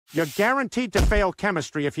You're guaranteed to fail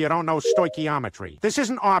chemistry if you don't know stoichiometry. This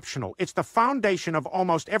isn't optional. It's the foundation of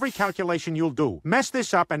almost every calculation you'll do. Mess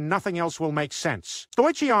this up and nothing else will make sense.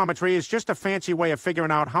 Stoichiometry is just a fancy way of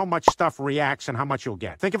figuring out how much stuff reacts and how much you'll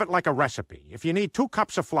get. Think of it like a recipe. If you need 2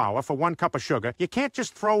 cups of flour for 1 cup of sugar, you can't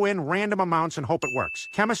just throw in random amounts and hope it works.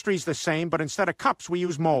 Chemistry's the same, but instead of cups, we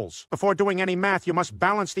use moles. Before doing any math, you must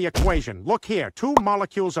balance the equation. Look here. 2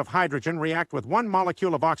 molecules of hydrogen react with 1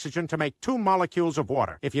 molecule of oxygen to make 2 molecules of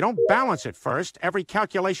water. If you don't balance it first, every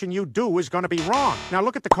calculation you do is going to be wrong. Now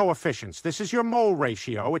look at the coefficients. This is your mole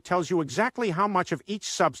ratio. It tells you exactly how much of each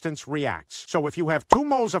substance reacts. So if you have 2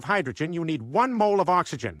 moles of hydrogen, you need 1 mole of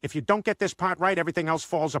oxygen. If you don't get this part right, everything else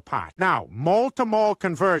falls apart. Now, mole-to-mole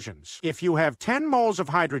conversions. If you have 10 moles of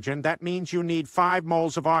hydrogen, that means you need 5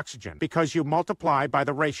 moles of oxygen because you multiply by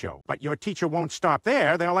the ratio. But your teacher won't stop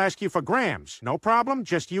there. They'll ask you for grams. No problem,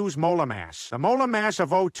 just use molar mass. The molar mass of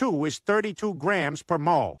O2 is 32 grams per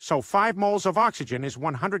mole. So 5 moles of oxygen is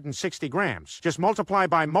 160 grams. Just multiply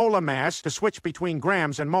by molar mass to switch between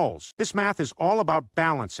grams and moles. This math is all about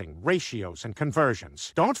balancing, ratios, and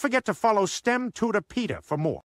conversions. Don't forget to follow STEM Tutor Peter for more.